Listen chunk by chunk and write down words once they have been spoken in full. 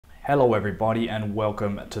Hello everybody and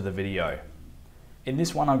welcome to the video. In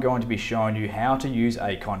this one I'm going to be showing you how to use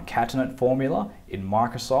a concatenate formula in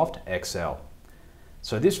Microsoft Excel.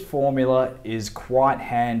 So this formula is quite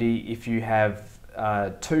handy if you have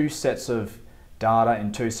two sets of data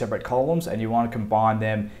in two separate columns and you want to combine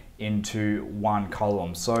them into one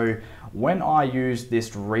column. So when I used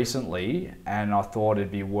this recently, and I thought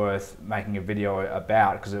it'd be worth making a video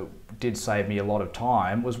about because it did save me a lot of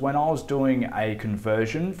time, was when I was doing a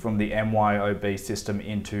conversion from the MYOB system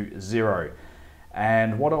into Xero.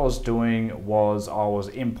 And what I was doing was I was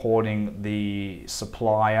importing the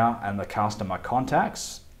supplier and the customer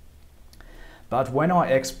contacts. But when I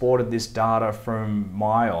exported this data from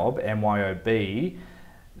MYOB,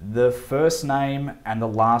 the first name and the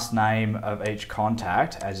last name of each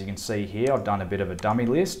contact, as you can see here, I've done a bit of a dummy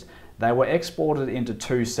list, they were exported into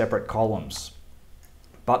two separate columns.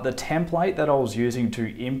 But the template that I was using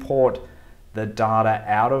to import the data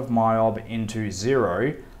out of MYOB into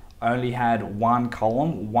Xero only had one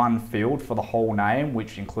column, one field for the whole name,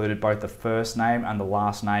 which included both the first name and the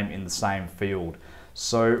last name in the same field.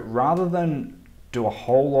 So rather than do a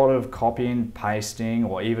whole lot of copying, pasting,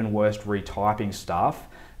 or even worse, retyping stuff,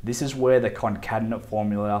 this is where the concatenate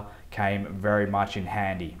formula came very much in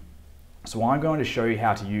handy. So I'm going to show you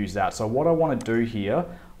how to use that. So what I want to do here,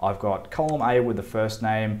 I've got column A with the first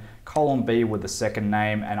name, column B with the second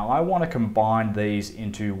name, and I want to combine these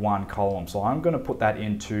into one column. So I'm going to put that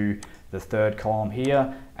into the third column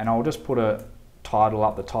here, and I'll just put a title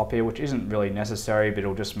up the top here, which isn't really necessary, but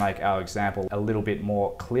it'll just make our example a little bit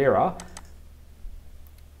more clearer.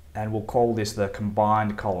 And we'll call this the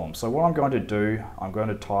combined column. So what I'm going to do, I'm going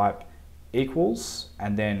to type equals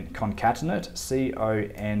and then concatenate,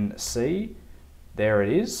 C-O-N-C, there it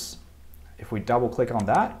is. If we double click on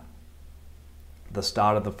that, the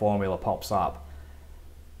start of the formula pops up.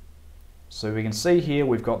 So we can see here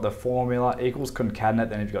we've got the formula equals concatenate,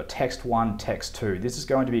 then we've got text 1, text 2. This is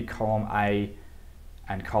going to be column A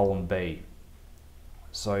and column B.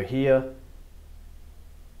 So here,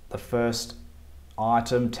 the first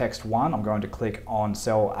item, text 1, I'm going to click on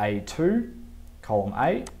cell A2, column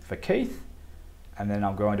A for Keith, and then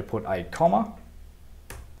I'm going to put a comma,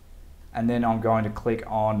 and then I'm going to click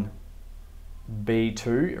on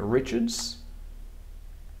B2, Richards,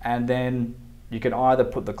 and then you can either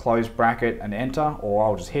put the close bracket and enter, or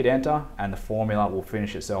I'll just hit enter and the formula will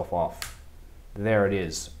finish itself off. There it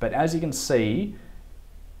is. But as you can see,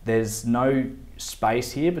 there's no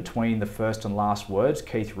space here between the first and last words,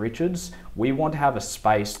 Keith Richards. We want to have a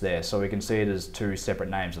space there so we can see it as two separate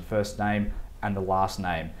names, the first name and the last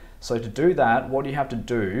name. So to do that, what you have to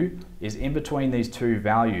do is in between these two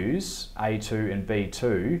values, A2 and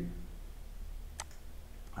B2,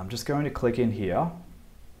 I'm just going to click in here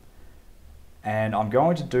and I'm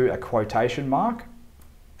going to do a quotation mark,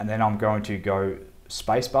 and then I'm going to go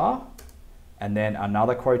spacebar and then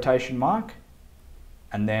another quotation mark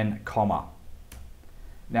and then comma.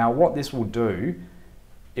 Now what this will do,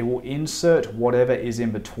 it will insert whatever is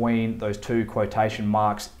in between those two quotation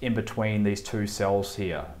marks in between these two cells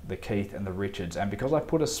here, the Keith and the Richards. And because I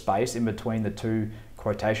put a space in between the two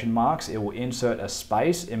quotation marks, it will insert a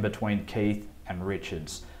space in between Keith and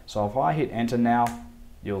Richards. So if I hit enter now,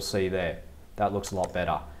 you'll see there, that looks a lot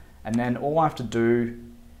better. And then all I have to do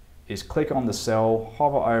is click on the cell,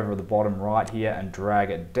 hover over the bottom right here and drag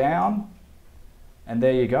it down. And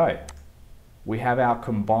there you go. We have our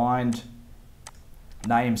combined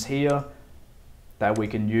names here that we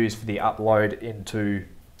can use for the upload into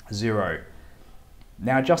Xero.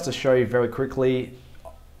 Now just to show you very quickly,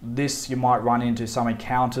 this you might run into some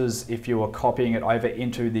encounters if you are copying it over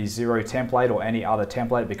into the Xero template or any other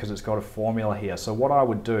template because it's got a formula here. So what I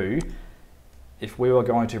would do, if we were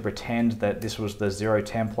going to pretend that this was the Xero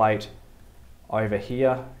template over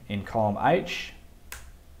here in column H,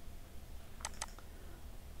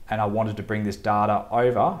 and I wanted to bring this data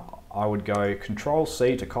over, I would go Control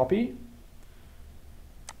C to copy.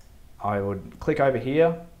 I would click over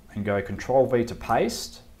here and go Control V to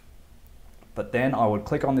paste. But then I would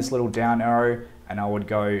click on this little down arrow and I would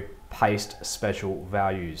go paste special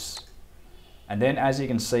values. And then as you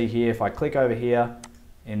can see here, if I click over here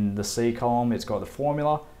in the C column, it's got the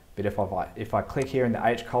formula. But if I click here in the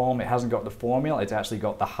H column, it hasn't got the formula, it's actually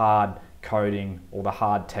got the hard coding or the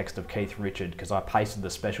hard text of Keith Richard because I pasted the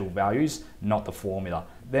special values, not the formula.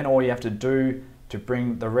 Then all you have to do to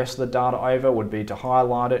bring the rest of the data over would be to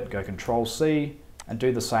highlight it, go Control C and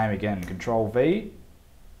do the same again, Control V,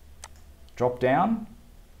 drop down,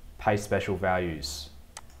 paste special values.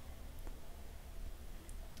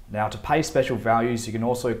 Now to paste special values, you can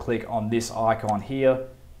also click on this icon here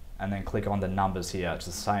and then click on the numbers here. It's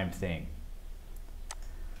the same thing.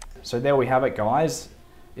 So there we have it, guys.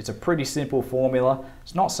 It's a pretty simple formula.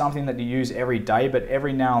 It's not something that you use every day, but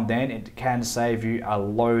every now and then it can save you a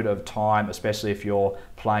load of time, especially if you're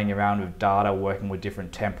playing around with data, working with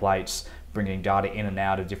different templates, bringing data in and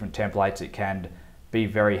out of different templates. It can be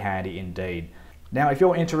very handy indeed. Now, if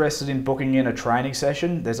you're interested in booking in a training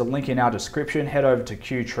session, there's a link in our description. Head over to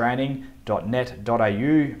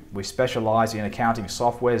qtraining.net.au. We specialize in accounting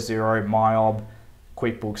software, Xero, MYOB,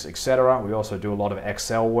 QuickBooks, etc. We also do a lot of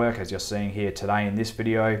Excel work, as you're seeing here today in this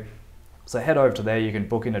video. So head over to there. You can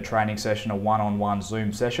book in a training session, a one-on-one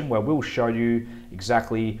Zoom session, where we'll show you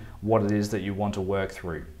exactly what it is that you want to work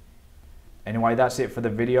through. Anyway, that's it for the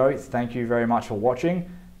video. Thank you very much for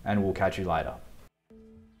watching, and we'll catch you later.